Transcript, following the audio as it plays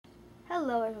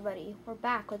Hello everybody, we're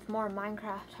back with more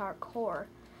Minecraft Hardcore.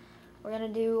 We're gonna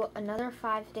do another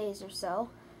 5 days or so,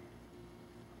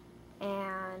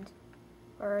 and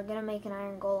we're gonna make an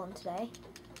iron golem today.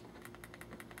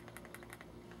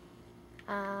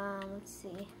 Let's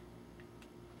see.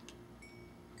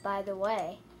 By the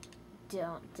way,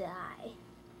 don't die.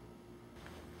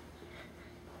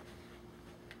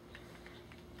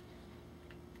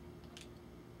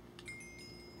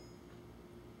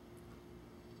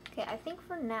 Okay, I think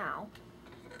for now,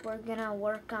 we're gonna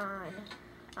work on,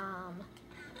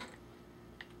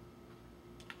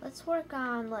 let's work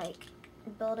on, like,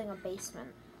 building a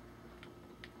basement.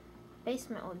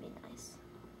 Basement would be nice.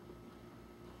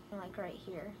 Like, right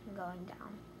here, and going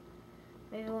down.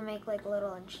 Maybe we'll make, like, a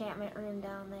little enchantment room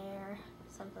down there,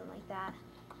 something like that.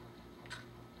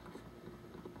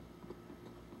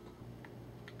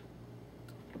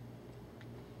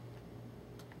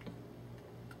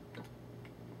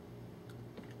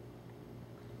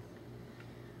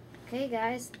 Okay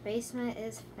guys, the basement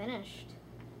is finished.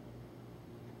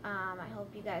 I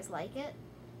hope you guys like it.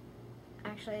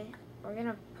 Actually, we're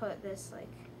gonna put this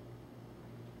like,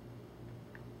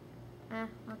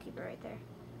 I'll keep it right there.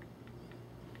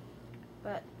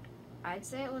 But I'd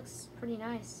say it looks pretty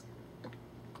nice.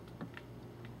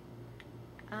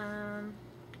 I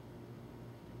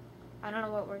don't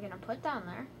know what we're gonna put down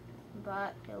there,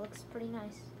 but it looks pretty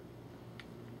nice.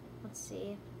 Let's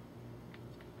see.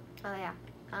 Oh yeah.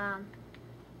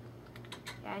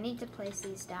 Yeah, I need to place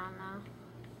these down now.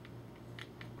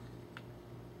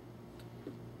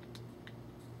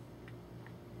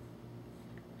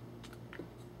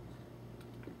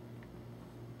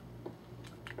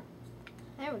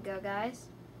 There we go, guys.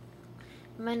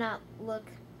 It might not look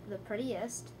the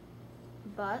prettiest,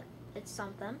 but it's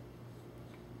something.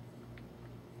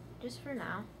 Just for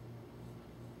now.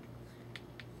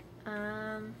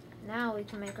 Now we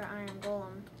can make our iron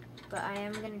golem. But I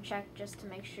am going to check just to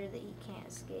make sure that he can't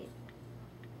escape.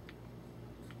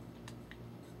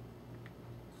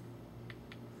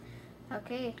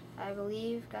 Okay, I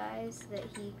believe, guys, that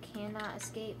he cannot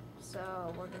escape,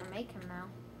 so we're going to make him now.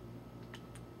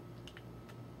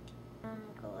 We'll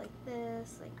go like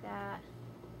this, like that.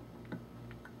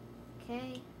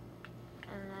 Okay,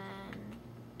 and then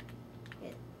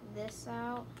get this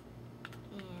out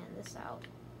and this out.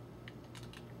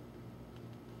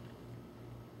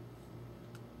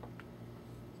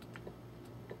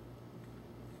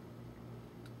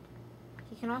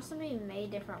 He can also be made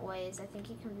different ways. I think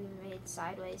he can be made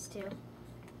sideways too.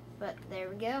 But there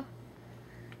we go.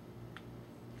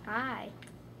 Hi.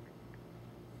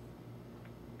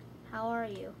 How are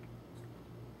you?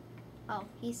 Oh,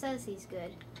 he says he's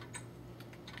good.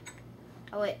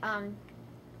 Oh wait,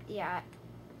 yeah.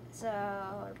 So,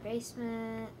 our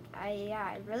basement,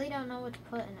 I really don't know what to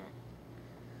put in it.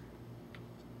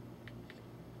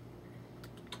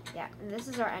 Yeah, and this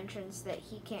is our entrance that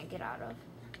he can't get out of.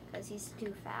 Because he's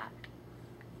too fat.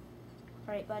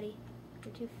 Right, buddy?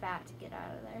 You're too fat to get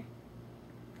out of there.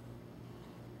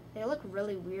 They look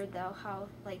really weird, though, how,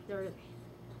 like, their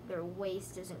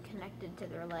waist isn't connected to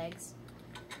their legs.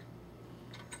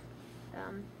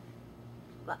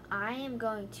 But I am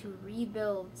going to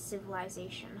rebuild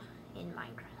civilization in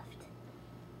Minecraft.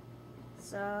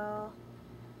 So,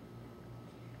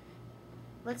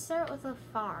 let's start with a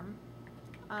farm.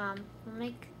 We'll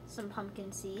make some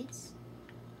pumpkin seeds.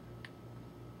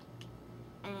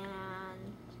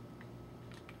 And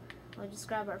we'll just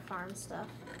grab our farm stuff.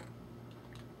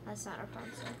 That's not our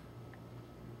farm stuff.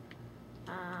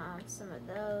 Some of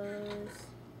those.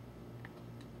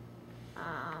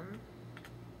 I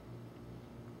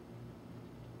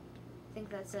think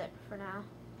that's it for now.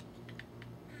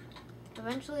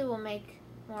 Eventually we'll make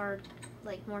more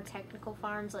technical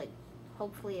farms, like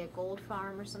hopefully a gold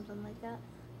farm or something like that.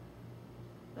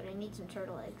 But I need some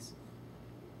turtle eggs.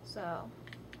 So,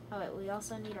 oh wait, we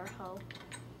also need our hoe.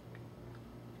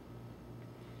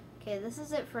 Okay, this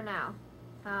is it for now.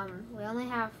 We only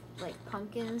have like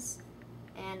pumpkins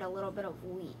and a little bit of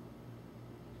wheat.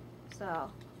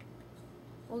 So,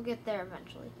 we'll get there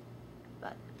eventually.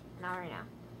 But, not right now.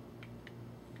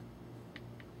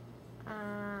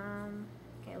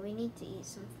 Okay, we need to eat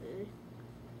some food.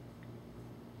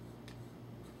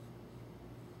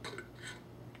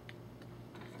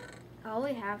 All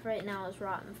we have right now is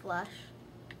rotten flesh.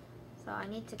 So I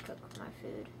need to cook my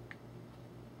food.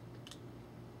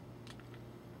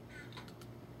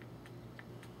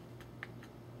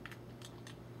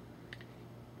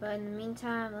 But in the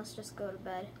meantime, let's just go to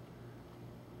bed.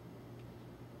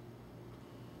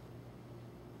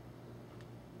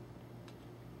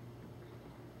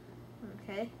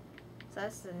 Okay, so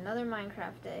that's another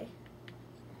Minecraft day.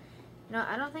 No,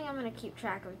 I don't think I'm gonna keep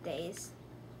track of days.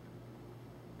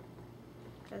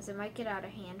 Because it might get out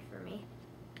of hand for me.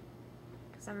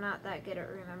 Because I'm not that good at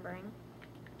remembering.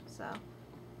 So, I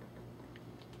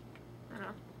don't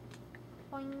know.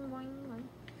 Boing, boing,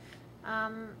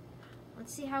 boing.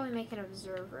 Let's see how we make an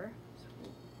observer.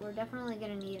 We're definitely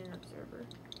gonna need an observer.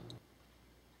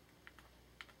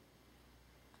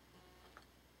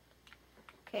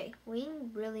 Okay, we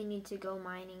really need to go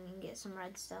mining and get some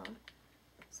redstone.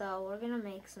 So we're gonna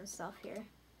make some stuff here.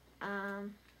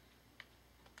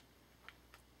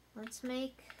 Let's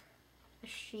make a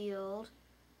shield.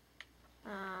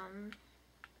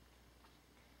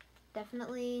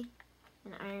 Definitely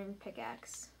an iron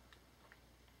pickaxe.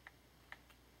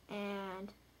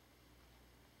 And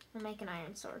we'll make an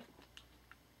iron sword.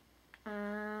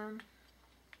 I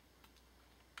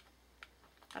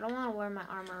don't want to wear my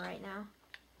armor right now.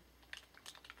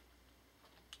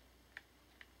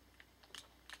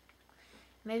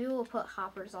 Maybe we'll put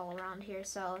hoppers all around here,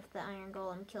 so if the iron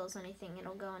golem kills anything,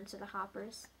 it'll go into the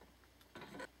hoppers.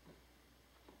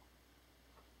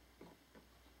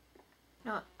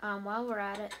 No, while we're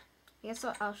at it, I guess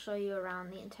I'll show you around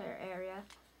the entire area.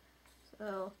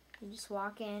 So, you just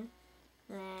walk in,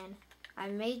 and then I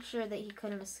made sure that he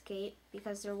couldn't escape,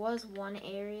 because there was one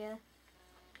area,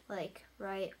 like,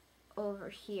 right over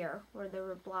here, where there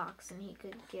were blocks, and he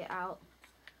could get out.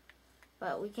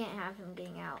 But we can't have him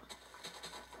getting out.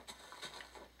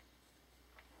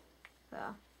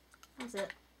 So, that's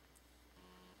it.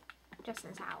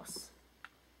 Justin's house.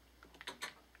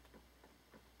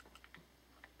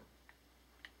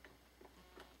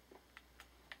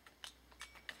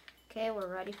 Okay, we're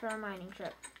ready for our mining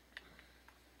trip.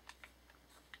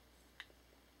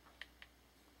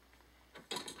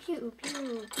 Pew,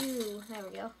 pew, pew. There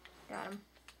we go. Got him.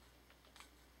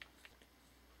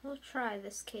 We'll try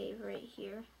this cave right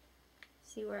here.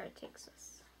 See where it takes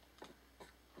us.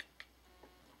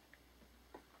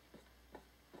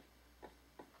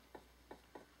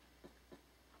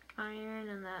 Iron,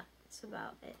 and that's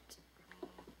about it.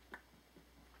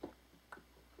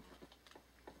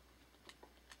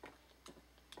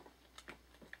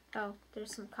 Oh,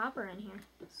 there's some copper in here.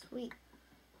 Sweet.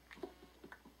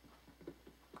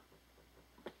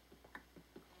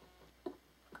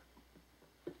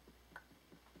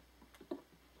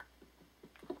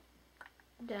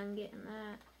 Done getting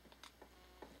that.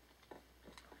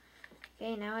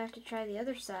 Okay, now I have to try the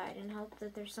other side and hope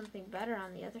that there's something better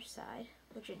on the other side,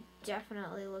 which it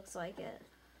definitely looks like it.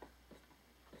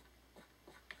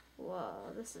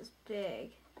 Whoa, this is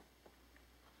big.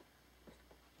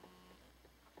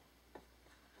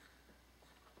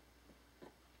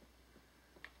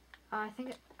 I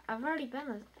think I've already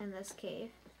been in this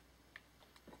cave.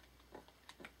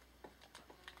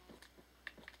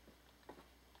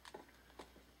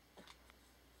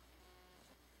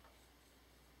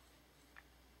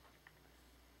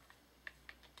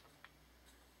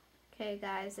 Okay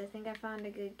guys, I think I found a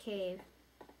good cave.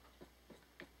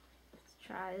 Let's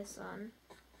try this one.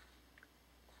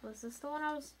 Was this the one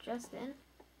I was just in?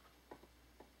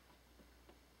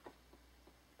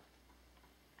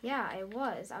 Yeah, I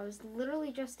was. I was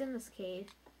literally just in this cave,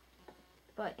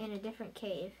 but in a different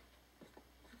cave.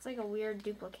 It's like a weird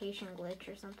duplication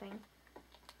glitch or something.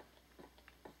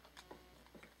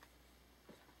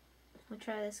 We'll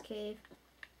try this cave.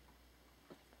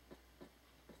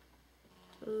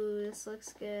 Ooh, this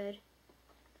looks good.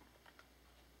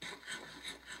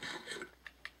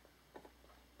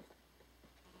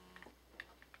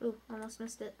 Ooh, almost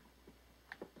missed it.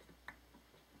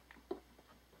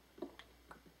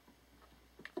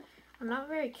 I'm not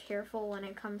very careful when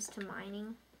it comes to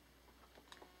mining,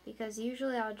 because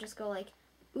usually I'll just go like,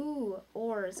 ooh,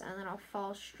 ores, and then I'll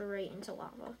fall straight into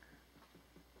lava.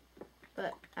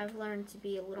 But I've learned to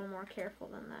be a little more careful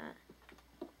than that.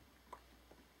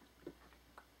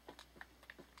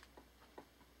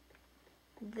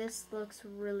 This looks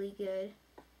really good.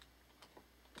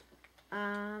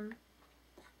 I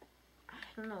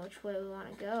don't know which way we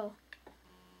want to go.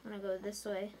 I'm gonna go this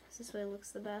way, 'cause this way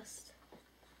looks the best.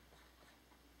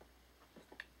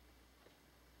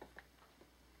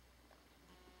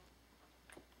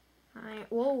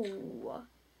 Whoa!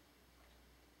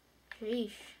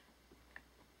 Sheesh.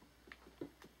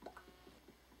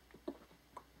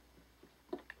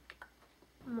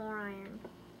 More iron.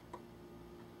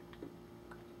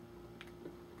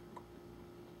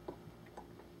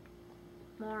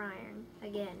 More iron.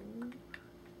 Again.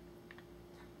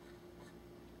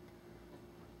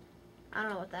 I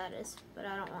don't know what that is, but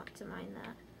I don't want to mine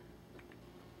that.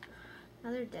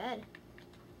 Now they're dead.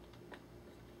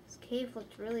 This cave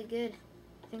looked really good.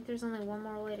 I think there's only one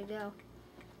more way to go.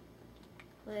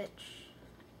 Which...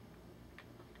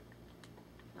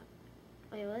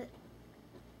 Wait, what?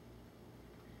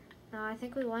 No, I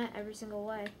think we went every single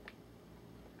way.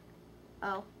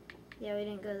 Oh. Yeah, we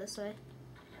didn't go this way.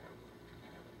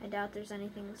 I doubt there's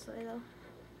anything this way, though.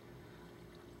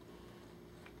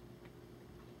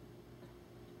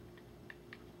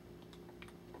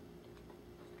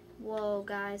 Whoa,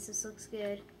 guys, this looks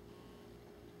good.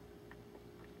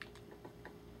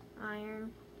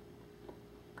 Iron.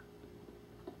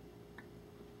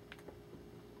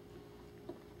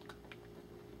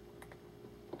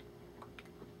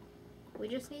 We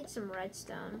just need some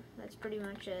redstone. That's pretty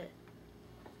much it.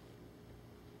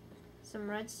 Some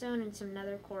redstone and some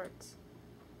nether quartz.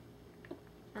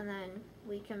 And then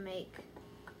we can make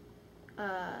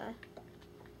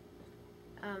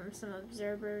some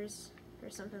observers or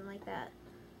something like that.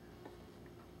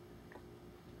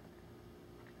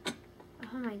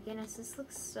 Oh my goodness, this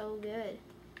looks so good.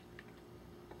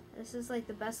 This is like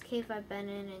the best cave I've been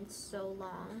in so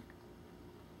long.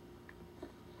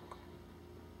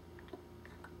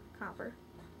 Copper.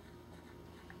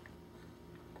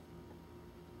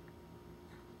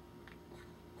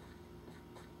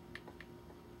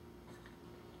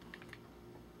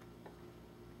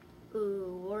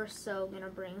 Ooh, we're so gonna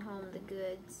bring home the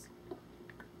goods.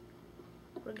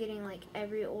 We're getting like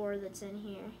every ore that's in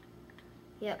here.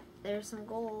 Yep, there's some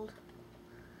gold.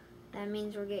 That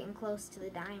means we're getting close to the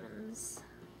diamonds.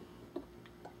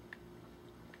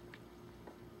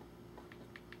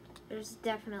 There's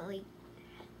definitely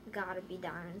gotta be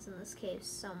diamonds in this cave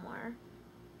somewhere.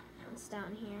 What's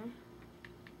down here?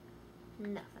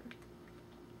 Nothing.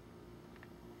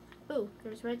 Ooh,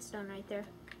 there's redstone right there.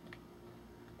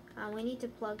 We need to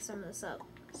plug some of this up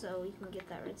so we can get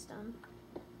that redstone.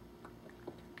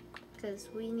 Because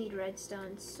we need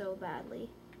redstone so badly.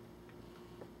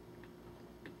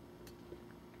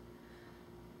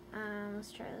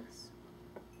 Let's try this.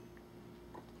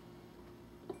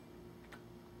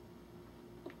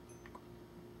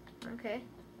 Okay.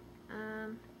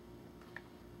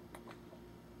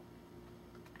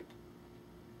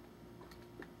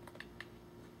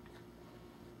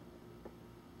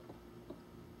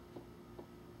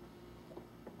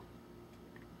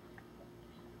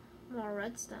 More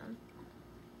redstone.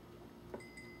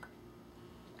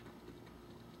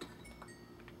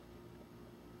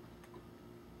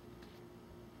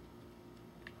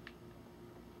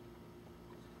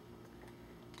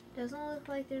 Doesn't look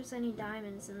like there's any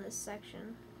diamonds in this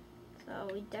section, so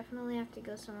we definitely have to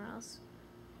go somewhere else.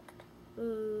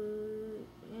 Ooh,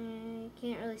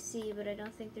 can't really see, but I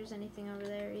don't think there's anything over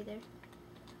there either.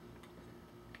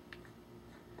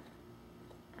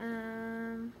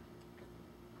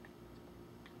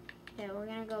 Okay, we're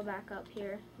gonna go back up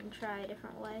here and try a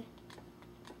different way.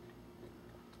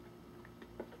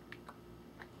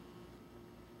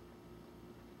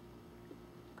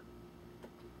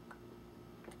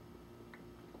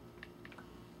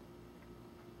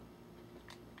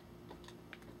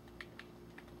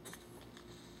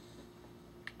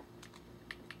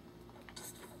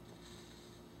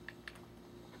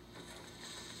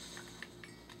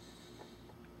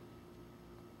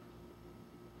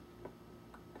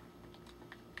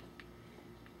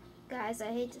 Guys,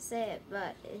 I hate to say it,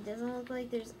 but it doesn't look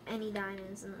like there's any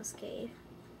diamonds in this cave.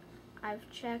 I've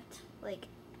checked, like,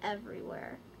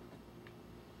 everywhere,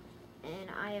 and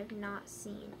I have not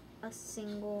seen a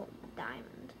single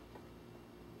diamond.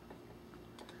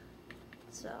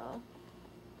 So,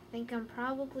 I think I'm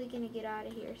probably gonna get out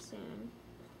of here soon.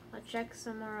 I'll check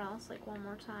somewhere else, like, one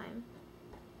more time.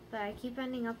 But I keep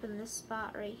ending up in this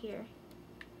spot right here.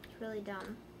 It's really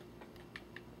dumb.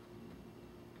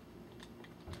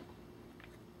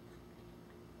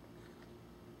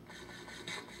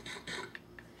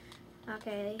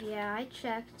 Okay, yeah, I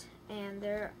checked, and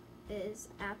there is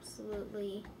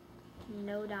absolutely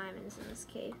no diamonds in this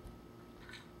cave.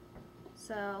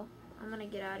 So, I'm gonna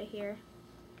get out of here.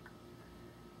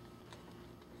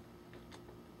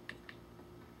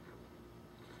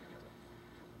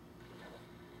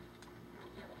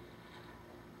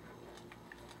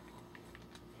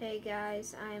 Hey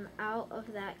guys, I'm out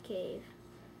of that cave.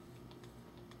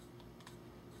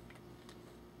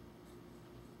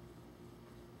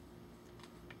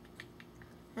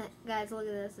 Guys, look at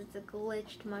this. It's a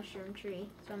glitched mushroom tree.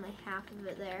 It's only half of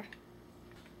it there.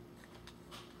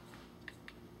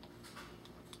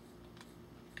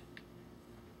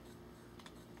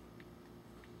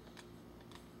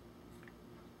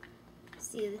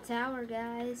 See the tower,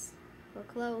 guys. We're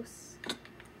close.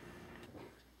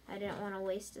 I didn't want to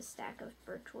waste a stack of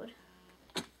birchwood.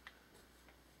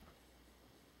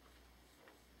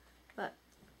 But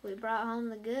we brought home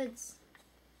the goods.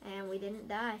 And we didn't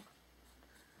die.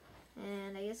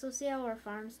 And I guess we'll see how our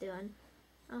farm's doing.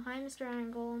 Oh, hi, Mr.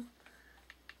 Iron Golem.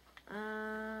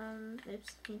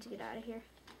 Oops, need to get out of here.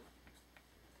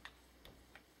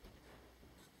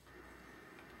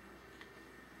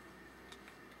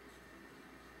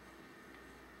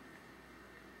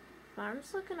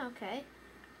 Farm's looking okay.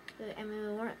 I mean,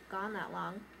 we weren't gone that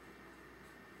long.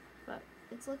 But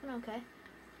it's looking okay.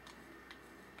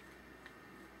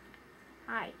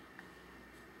 Hi.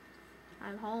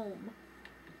 I'm home.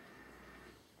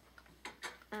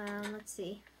 Let's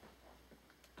see.